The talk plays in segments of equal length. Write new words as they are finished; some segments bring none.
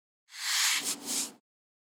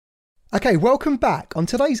Okay, welcome back. On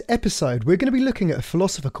today's episode, we're going to be looking at a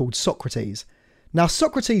philosopher called Socrates. Now,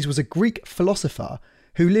 Socrates was a Greek philosopher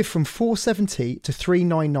who lived from 470 to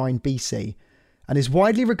 399 BC and is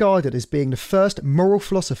widely regarded as being the first moral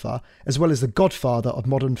philosopher as well as the godfather of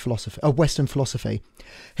modern philosophy, of Western philosophy.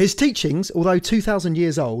 His teachings, although 2,000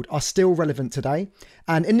 years old, are still relevant today.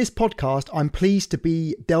 And in this podcast, I'm pleased to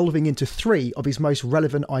be delving into three of his most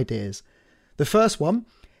relevant ideas. The first one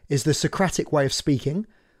is the Socratic way of speaking,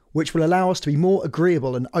 which will allow us to be more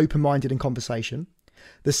agreeable and open-minded in conversation.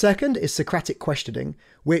 The second is Socratic questioning,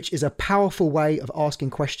 which is a powerful way of asking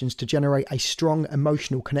questions to generate a strong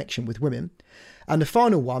emotional connection with women. And the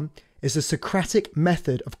final one is the Socratic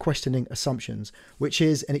method of questioning assumptions, which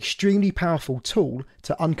is an extremely powerful tool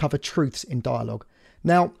to uncover truths in dialogue.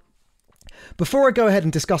 Now, before I go ahead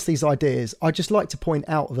and discuss these ideas, I'd just like to point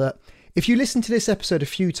out that if you listen to this episode a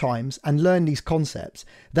few times and learn these concepts,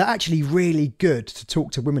 they're actually really good to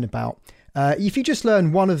talk to women about. If you just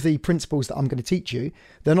learn one of the principles that I'm going to teach you,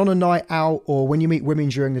 then on a night out or when you meet women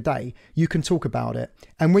during the day, you can talk about it.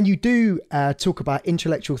 And when you do talk about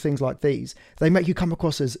intellectual things like these, they make you come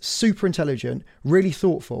across as super intelligent, really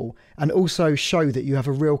thoughtful, and also show that you have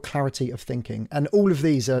a real clarity of thinking. And all of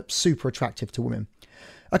these are super attractive to women.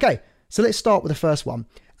 Okay, so let's start with the first one.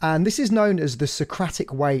 And this is known as the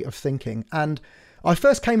Socratic way of thinking. And I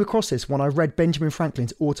first came across this when I read Benjamin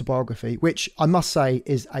Franklin's autobiography, which I must say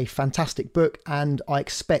is a fantastic book. And I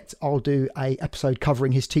expect I'll do an episode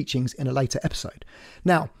covering his teachings in a later episode.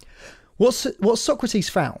 Now, what Socrates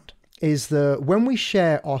found is that when we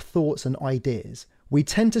share our thoughts and ideas, we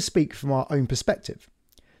tend to speak from our own perspective.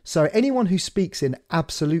 So anyone who speaks in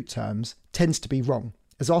absolute terms tends to be wrong,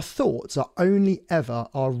 as our thoughts are only ever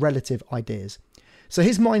our relative ideas. So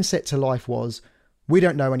his mindset to life was, we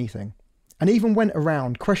don't know anything. And even went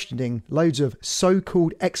around questioning loads of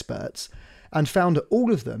so-called experts and found that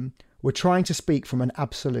all of them were trying to speak from an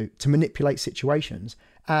absolute to manipulate situations.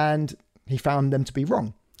 And he found them to be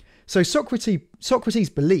wrong. So Socrates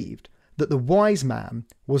believed that the wise man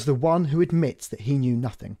was the one who admits that he knew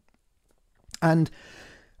nothing. And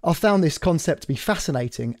I found this concept to be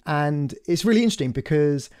fascinating, and it's really interesting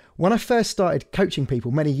because when I first started coaching people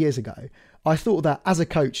many years ago, I thought that as a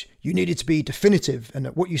coach, you needed to be definitive and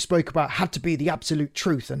that what you spoke about had to be the absolute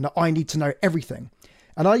truth and that I need to know everything.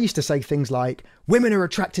 And I used to say things like, women are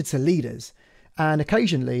attracted to leaders. And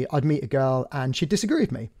occasionally I'd meet a girl and she'd disagree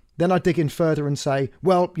with me. Then I'd dig in further and say,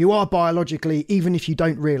 well, you are biologically, even if you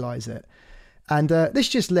don't realise it. And this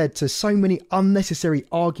just led to so many unnecessary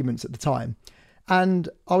arguments at the time. And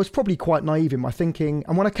I was probably quite naive in my thinking.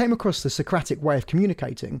 And when I came across the Socratic way of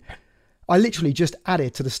communicating, I literally just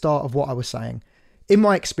added to the start of what I was saying. In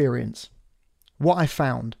my experience, what I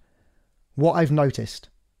found, what I've noticed,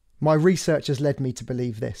 my research has led me to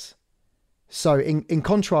believe this. So in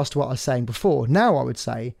contrast to what I was saying before, now I would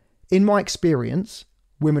say, in my experience,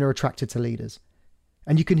 women are attracted to leaders.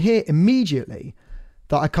 And you can hear immediately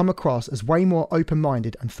that I come across as way more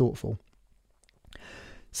open-minded and thoughtful.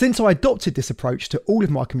 Since I adopted this approach to all of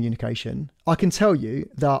my communication, I can tell you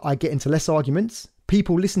that I get into less arguments,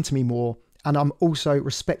 people listen to me more, and I'm also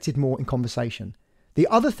respected more in conversation. The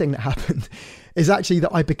other thing that happened is actually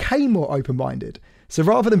that I became more open-minded. So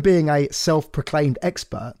rather than being a self-proclaimed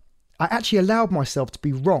expert, I actually allowed myself to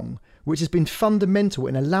be wrong, which has been fundamental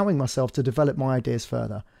in allowing myself to develop my ideas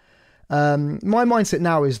further. My mindset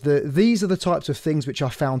now is that these are the types of things which I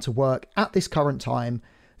found to work at this current time.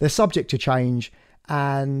 They're subject to change,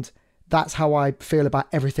 and that's how I feel about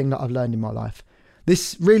everything that I've learned in my life.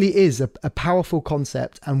 This really is a powerful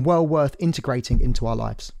concept and well worth integrating into our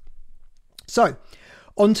lives. So,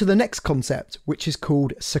 on to the next concept, which is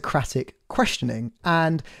called Socratic questioning.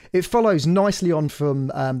 And it follows nicely on from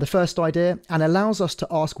the first idea and allows us to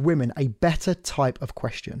ask women a better type of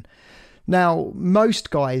question. Now,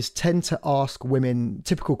 most guys tend to ask women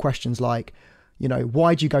typical questions like,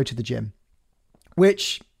 why do you go to the gym?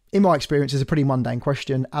 Which, in my experience, is a pretty mundane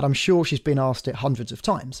question, and I'm sure she's been asked it hundreds of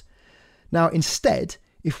times. Now, instead,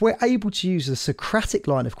 if we're able to use the Socratic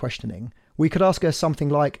line of questioning, we could ask her something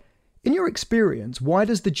like, in your experience, why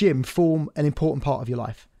does the gym form an important part of your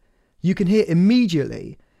life? You can hear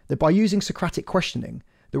immediately that by using Socratic questioning,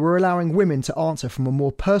 that we're allowing women to answer from a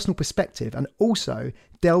more personal perspective and also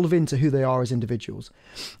delve into who they are as individuals.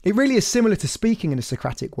 It really is similar to speaking in a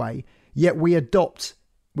Socratic way, yet we adopt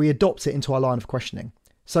it into our line of questioning.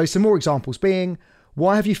 So some more examples being,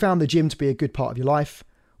 why have you found the gym to be a good part of your life?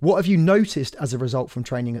 What have you noticed as a result from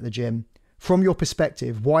training at the gym? From your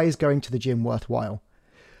perspective, why is going to the gym worthwhile?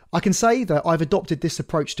 I can say that I've adopted this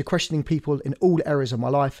approach to questioning people in all areas of my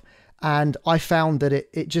life, and I found that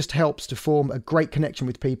it just helps to form a great connection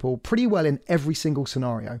with people pretty well in every single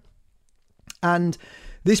scenario. And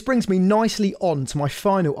this brings me nicely on to my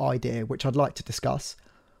final idea, which I'd like to discuss,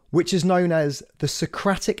 which is known as the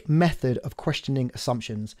Socratic method of questioning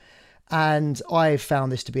assumptions. And I've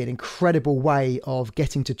found this to be an incredible way of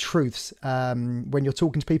getting to truths when you're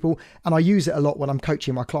talking to people. And I use it a lot when I'm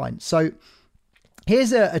coaching my clients. So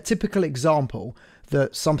here's a typical example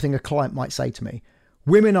that something a client might say to me.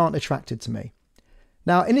 Women aren't attracted to me.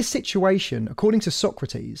 Now, in this situation, according to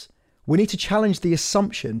Socrates, we need to challenge the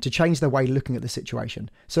assumption to change their way of looking at the situation.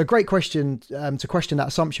 So a great question to question that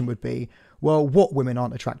assumption would be, well, what women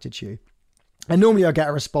aren't attracted to you? And normally I get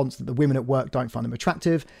a response that the women at work don't find them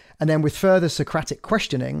attractive. And then with further Socratic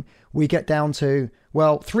questioning, we get down to,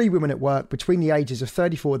 well, 3 women at work between the ages of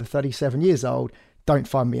 34 to 37 years old don't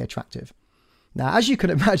find me attractive. Now, as you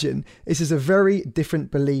can imagine, this is a very different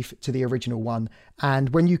belief to the original one.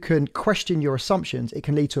 And when you can question your assumptions, it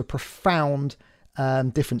can lead to a profound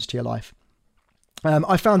difference to your life.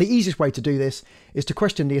 I found the easiest way to do this is to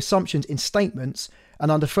question the assumptions in statements,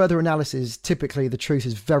 and under further analysis, typically the truth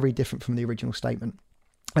is very different from the original statement.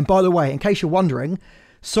 And by the way, in case you're wondering,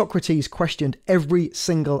 Socrates questioned every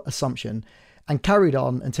single assumption and carried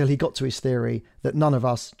on until he got to his theory that none of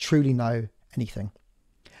us truly know anything.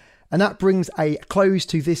 And that brings a close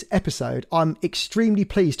to this episode. I'm extremely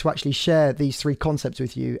pleased to actually share these 3 concepts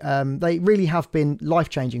with you. They really have been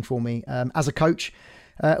life-changing for me as a coach.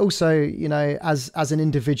 Also, as an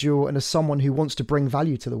individual and as someone who wants to bring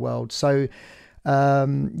value to the world. So,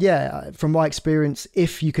 from my experience,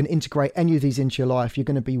 if you can integrate any of these into your life, you're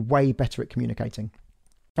going to be way better at communicating.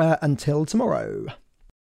 Until tomorrow.